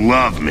just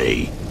love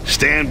me.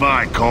 Stand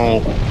by,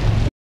 Cole.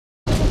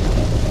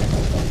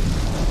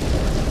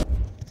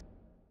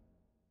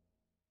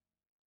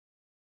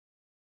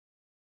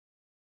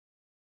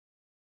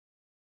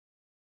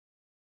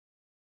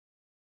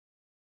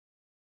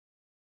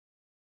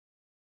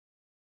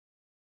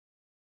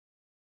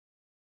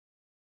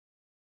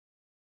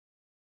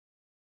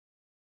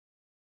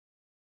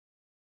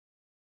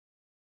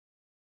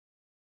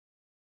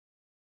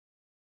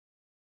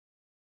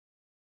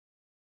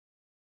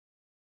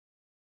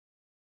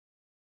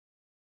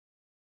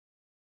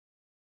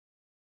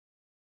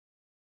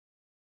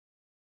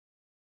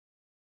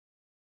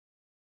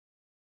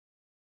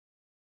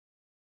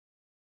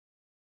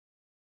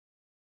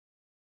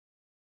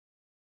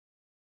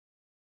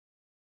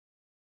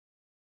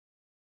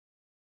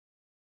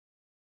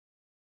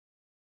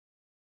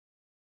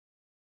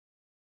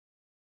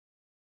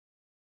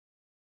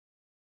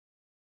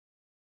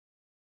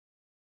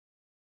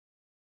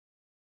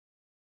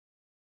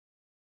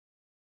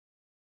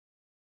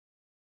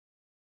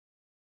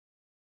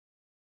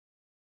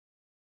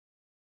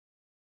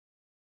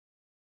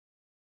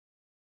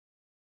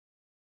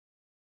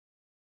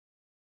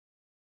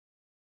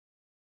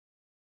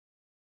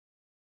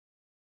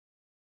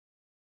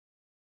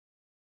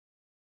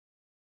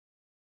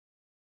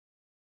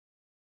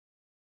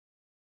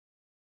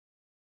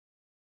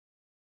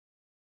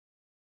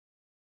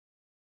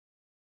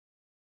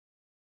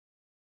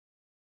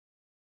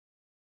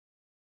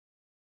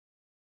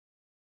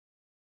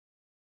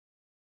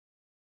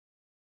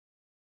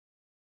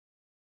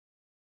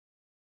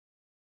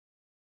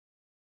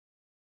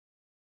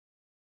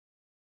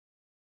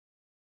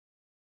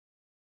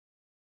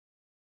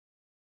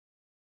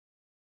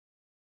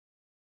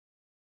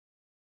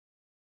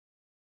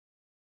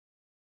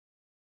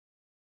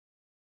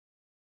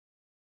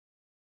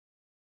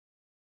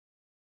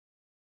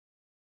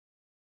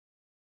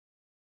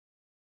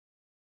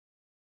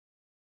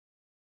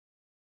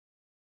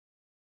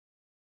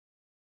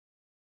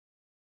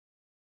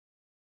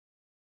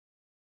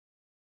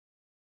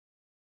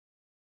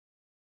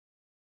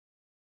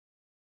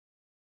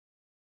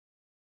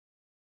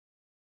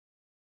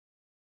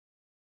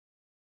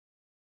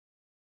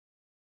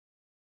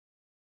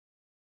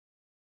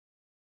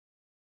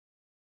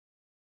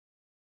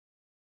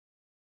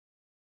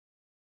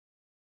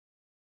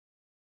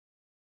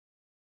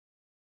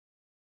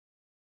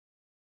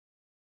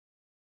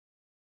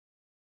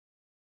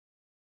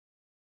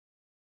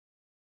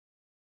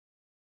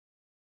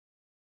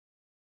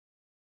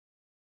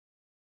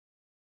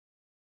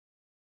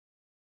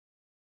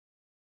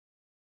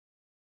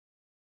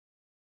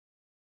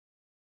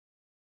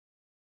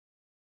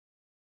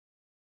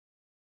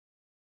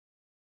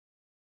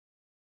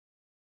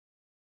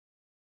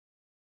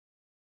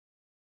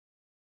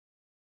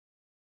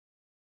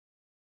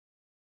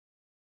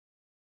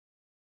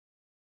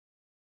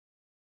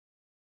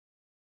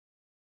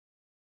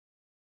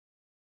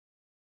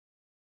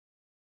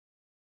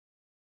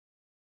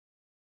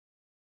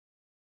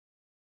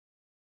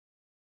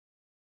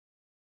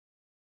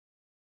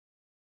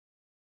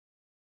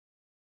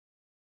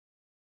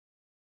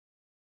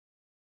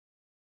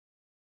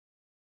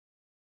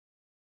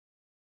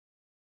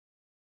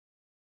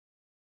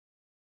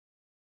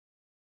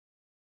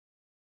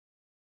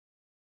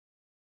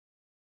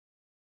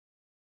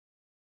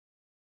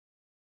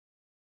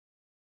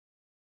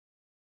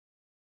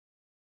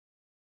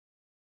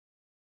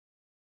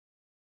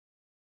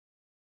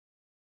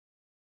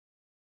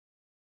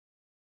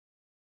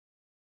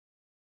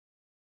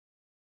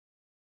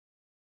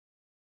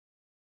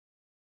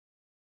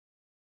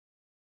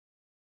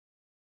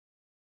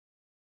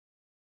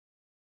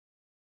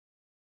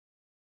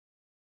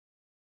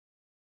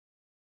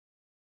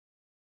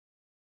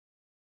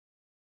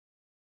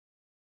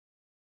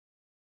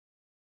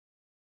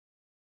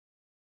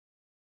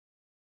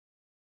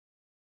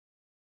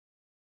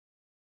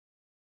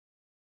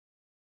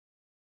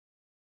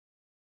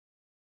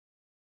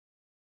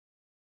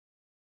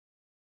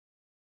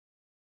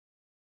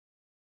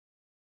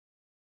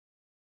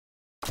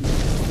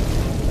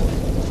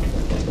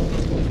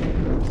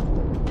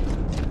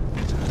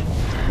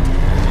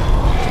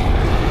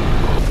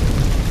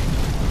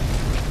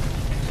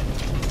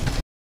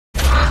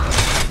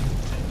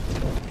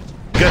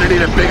 Gonna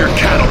need a bigger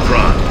cattle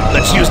prod.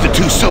 Let's use the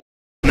two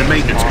in the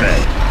maintenance bay.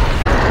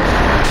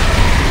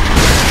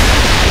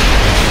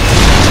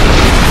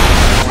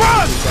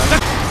 Run!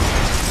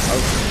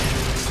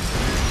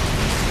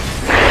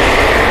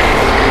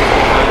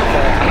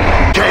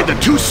 Okay, the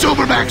two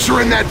silverbacks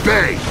are in that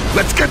bay.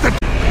 Let's get the...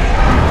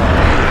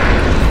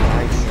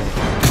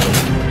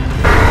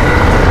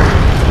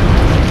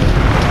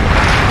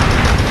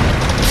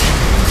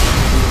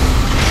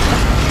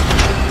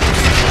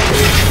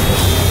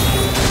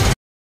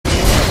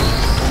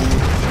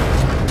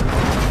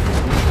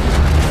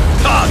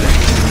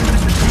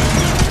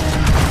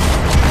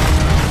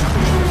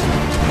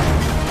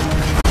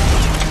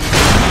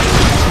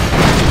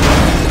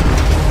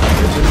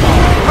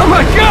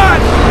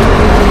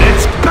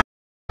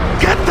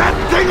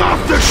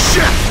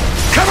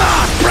 Come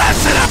on,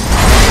 press it up!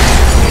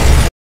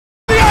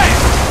 The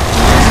ice!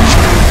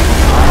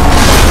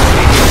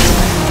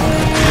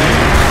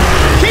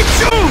 Keep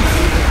shooting!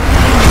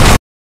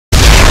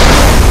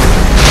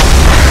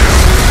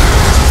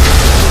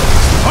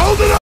 Hold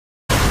it up!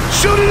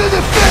 Shoot it in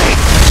the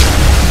face!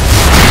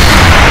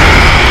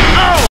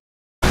 Oh!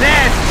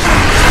 Nasty!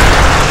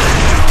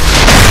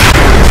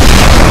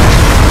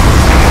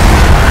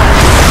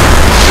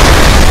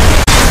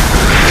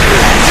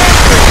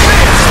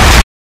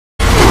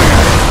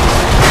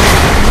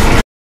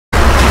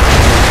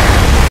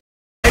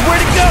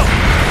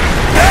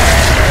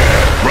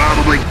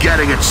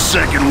 Getting its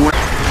second win.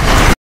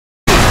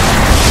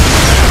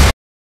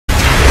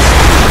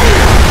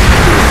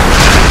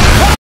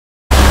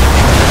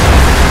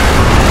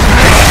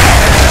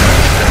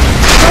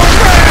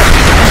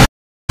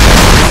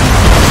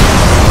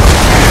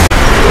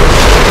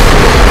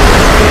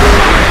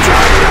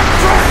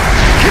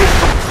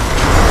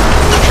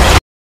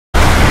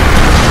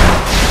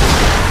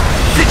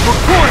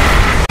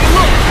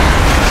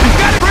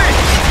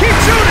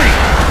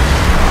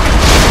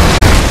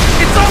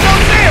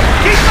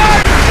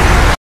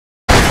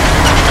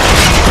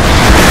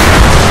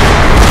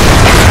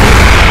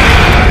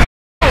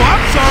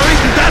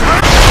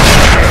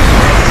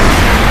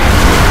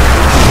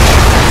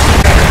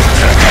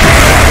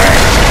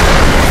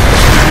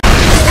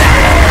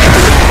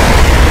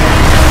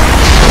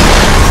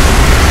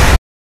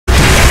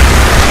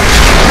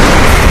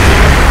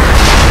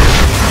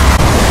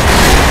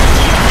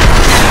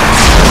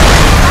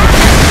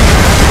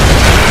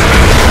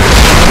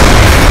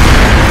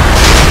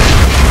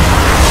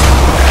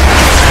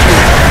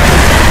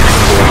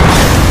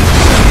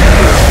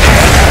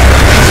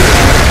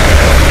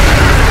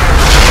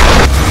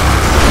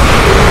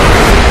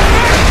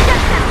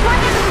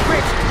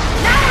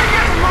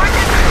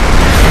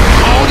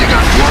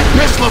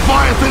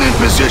 Leviathan in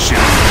position.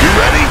 You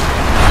ready?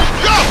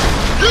 Go!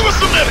 Give us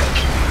a minute!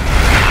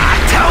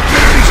 Tell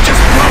Baird he's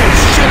just blowing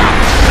shit up.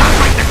 Not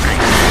like the thing.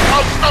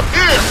 Up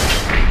here!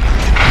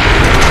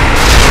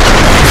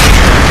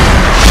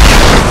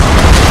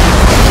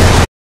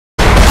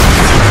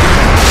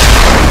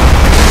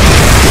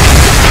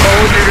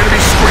 Oh, you're gonna be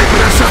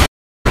scraping us up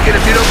if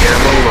you don't get a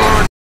move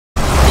on.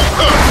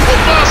 What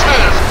boss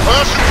has?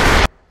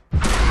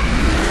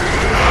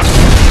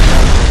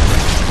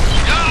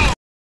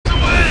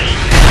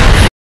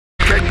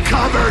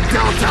 Cover,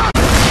 Delta!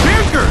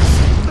 Fingers!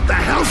 What the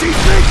hell's he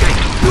thinking?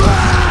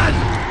 Run!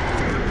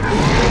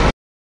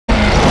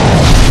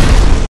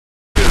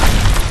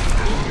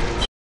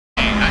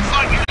 I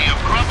thought you'd be a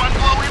grub on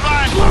Glowy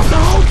Vine! Blow the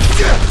whole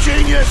shit,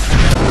 genius!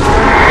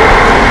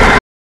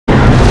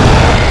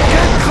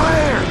 Get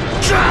clear!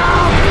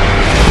 Jump!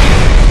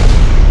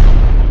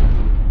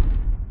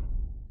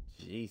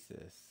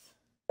 Jesus.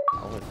 I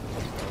was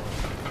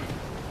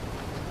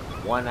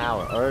 1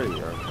 hour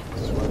earlier.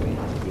 Swimming,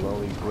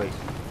 glowy, great.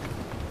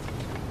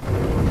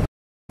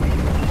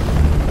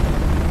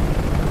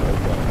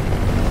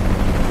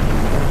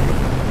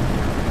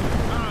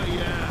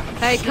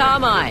 Hey,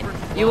 Carmine,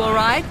 you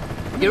alright?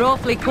 You're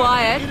awfully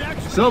quiet.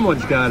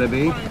 Someone's gotta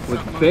be,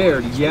 with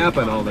Baird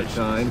yapping all the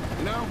time.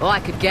 Oh, I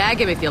could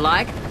gag him if you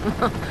like.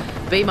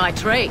 Be my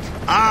treat.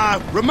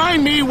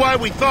 Remind me why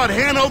we thought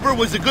Hanover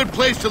was a good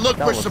place to look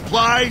for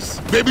supplies?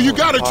 Baby, you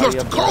gotta trust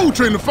the coal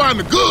train to find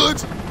the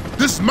goods.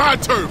 This is my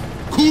turf,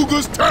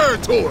 Cougar's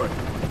territory.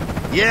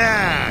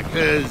 Yeah,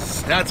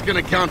 'cause that's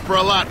gonna count for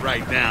a lot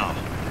right now.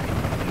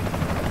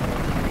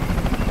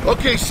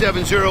 Okay,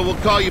 7-0, we'll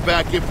call you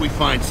back if we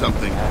find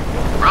something.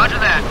 Roger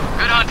that.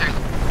 Good hunting.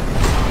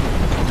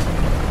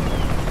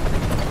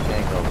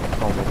 Can't go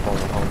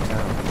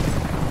hometown.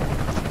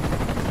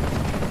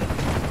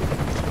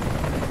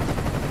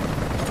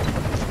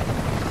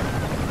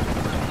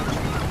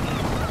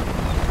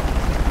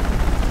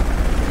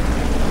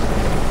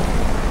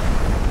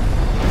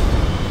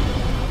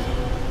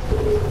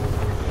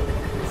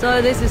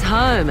 So this is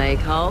home, eh,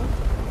 Cole?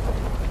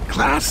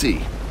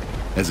 Classy.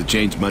 Has it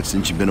changed much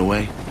since you've been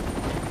away?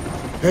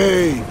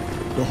 Hey,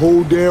 the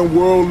whole damn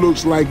world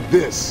looks like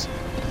this.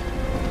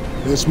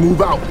 Let's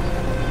move out.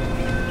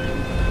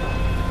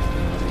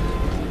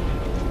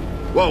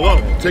 Whoa,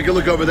 whoa, take a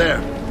look over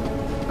there.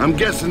 I'm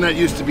guessing that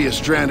used to be a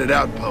stranded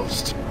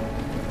outpost.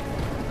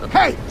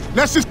 Hey,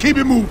 let's just keep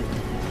it moving.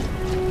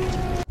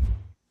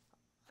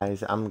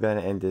 Guys, I'm gonna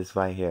end this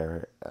right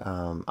here.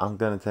 I'm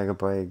gonna take a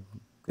break.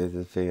 Give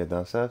this video a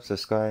thumbs up,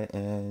 subscribe,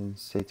 and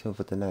stay tuned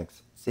for the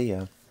next. See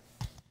ya.